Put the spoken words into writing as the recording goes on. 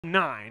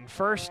9.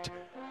 First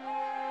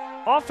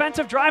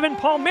offensive drive, and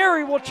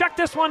Palmieri will check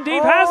this one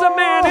deep. Has a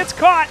man, it's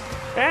caught,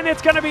 and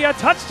it's going to be a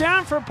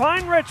touchdown for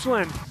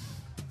Pine-Richland.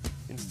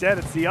 Instead,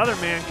 it's the other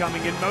man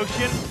coming in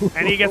motion,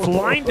 and he gets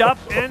lined up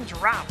and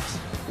drops.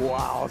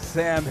 Wow,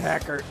 Sam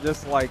Heckert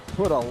just like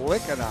put a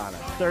licking on it.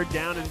 3rd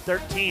down and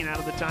 13 out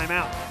of the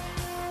timeout.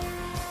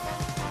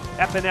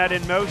 Epinette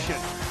in motion.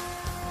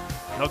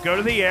 They'll go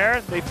to the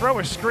air, they throw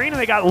a screen,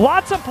 and they got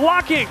lots of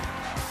blocking.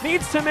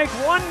 Needs to make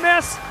one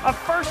miss, a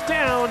 1st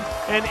down,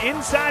 and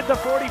inside the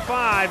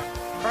 45.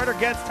 Carter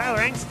gets Tyler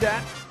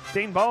Engstedt,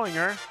 Dane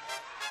Bollinger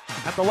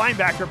at the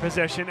linebacker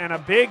position, and a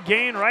big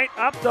gain right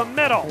up the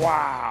middle.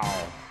 Wow.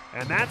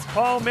 And that's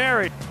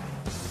Palmieri.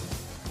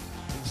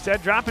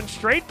 Instead, dropping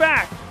straight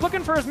back,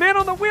 looking for his man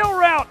on the wheel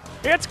route.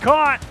 It's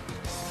caught.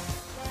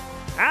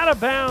 Out of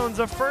bounds,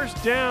 a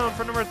 1st down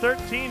for number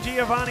 13,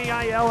 Giovanni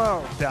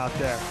Aiello out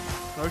there.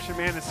 Motion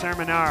man is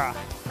Sermonara.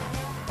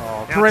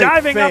 Oh, now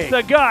diving up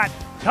the gut.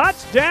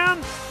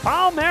 Touchdown,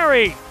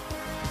 Palmieri.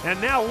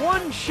 And now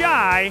one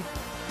shy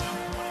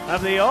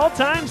of the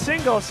all-time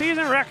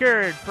single-season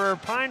record for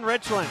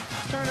Pine-Richland.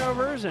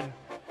 Turnovers and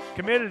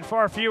committed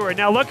far fewer.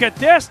 Now look at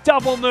this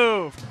double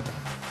move.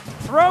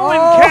 Throw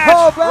and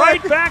catch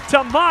right back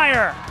to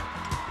Meyer.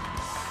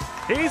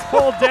 He's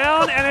pulled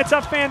down, and it's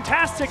a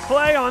fantastic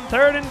play on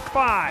 3rd and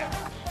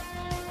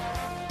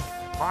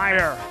 5.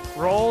 Meyer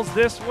rolls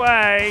this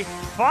way,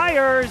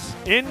 fires,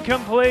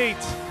 incomplete.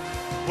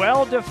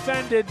 Well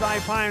defended by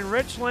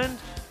Pine-Richland.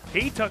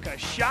 He took a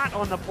shot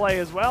on the play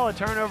as well, a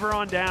turnover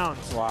on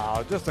downs.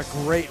 Wow, just a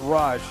great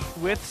rush.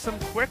 With some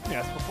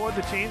quickness before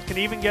the chains can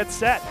even get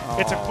set.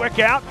 It's a quick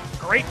out,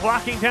 great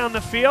blocking down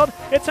the field.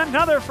 It's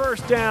another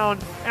 1st down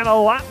and a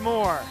lot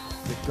more.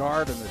 The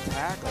guard and the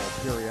tackle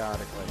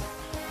periodically.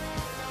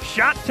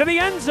 Shot to the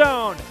end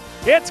zone.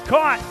 It's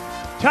caught.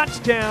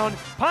 Touchdown,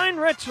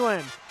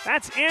 Pine-Richland.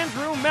 That's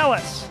Andrew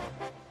Mellis.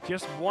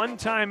 Just one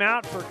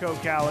timeout for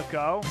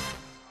Cocalico.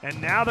 And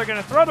now they're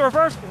going to throw the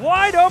reverse,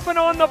 wide open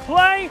on the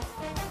play,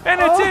 and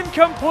it's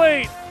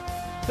incomplete.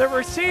 The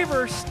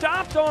receiver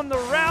stopped on the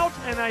route,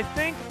 and I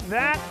think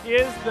that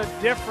is the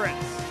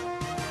difference.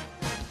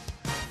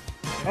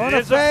 It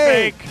is a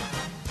fake.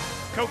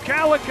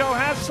 Cocalico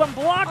has some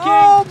blocking.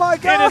 Oh my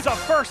God! It is a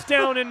 1st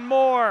down and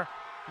more.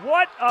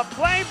 What a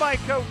play by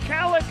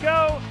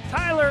Cocalico,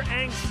 Tyler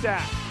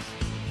Engstedt.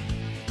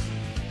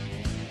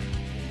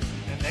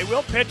 They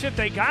will pitch it.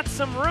 They got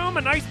some room.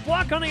 A nice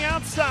block on the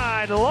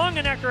outside.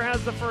 Longenecker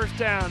has the 1st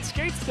down.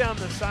 Skates down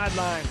the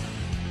sideline.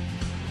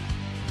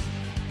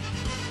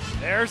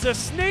 There's a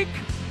sneak.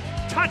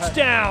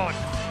 Touchdown.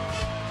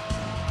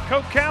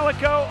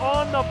 Cocalico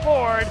on the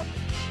board.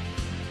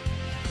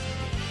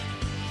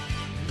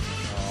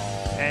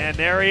 And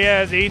there he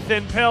is,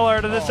 Ethan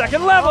Pillar to the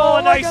 2nd level.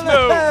 A nice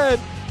move.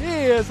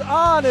 He is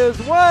on his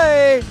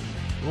way.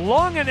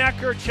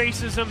 Longenecker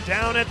chases him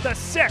down at the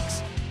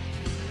 6.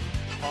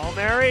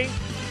 Palmieri,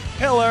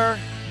 Pillar,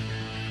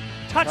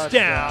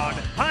 touchdown,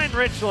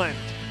 Pine-Richland.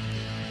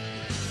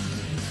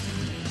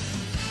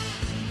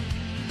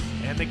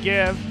 And the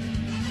give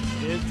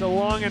is to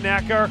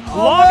Longenecker.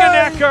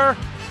 Longenecker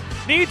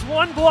needs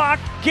one block,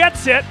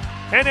 gets it,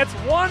 and it's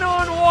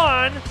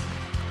 1-on-1.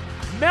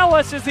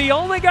 Mellis is the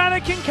only guy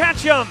that can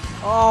catch him.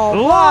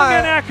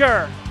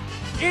 Longenecker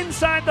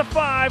inside the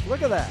 5.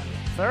 Look at that.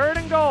 3rd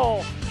and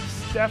goal.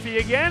 Steffi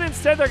again.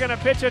 Instead, they're going to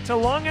pitch it to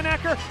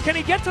Longenecker. Can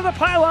he get to the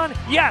pylon?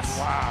 Yes.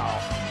 Wow.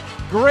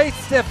 Great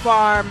stiff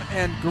arm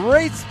and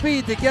great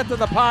speed to get to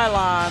the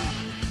pylon.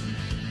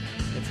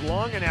 It's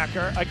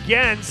Longenecker.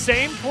 Again,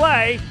 same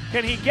play.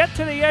 Can he get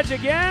to the edge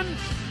again?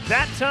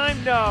 That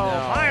time, no.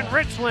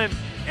 Pine-Richland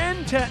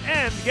end to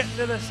end getting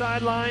to the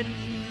sideline.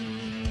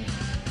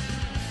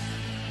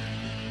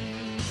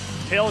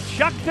 He'll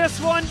chuck this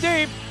one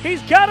deep.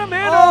 He's got a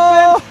man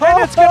open,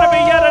 and it's going to be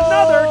yet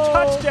another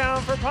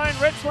touchdown for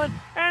Pine-Richland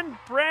and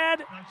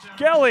Brad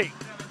Gelly.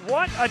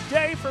 What a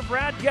day for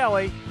Brad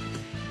Gelly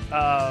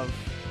of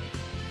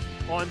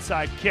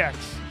onside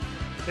kicks.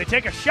 They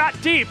take a shot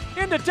deep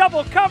into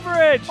double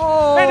coverage,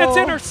 and it's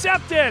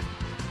intercepted.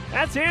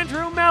 That's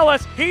Andrew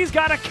Mellis. He's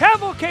got a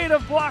cavalcade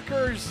of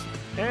blockers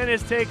and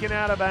is taken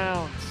out of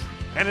bounds.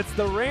 And it's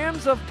the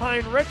Rams of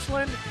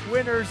Pine-Richland,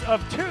 winners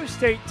of 2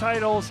 state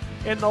titles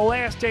in the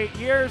last 8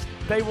 years.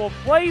 They will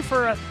play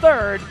for a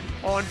 3rd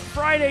on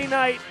Friday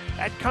night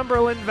at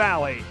Cumberland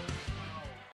Valley.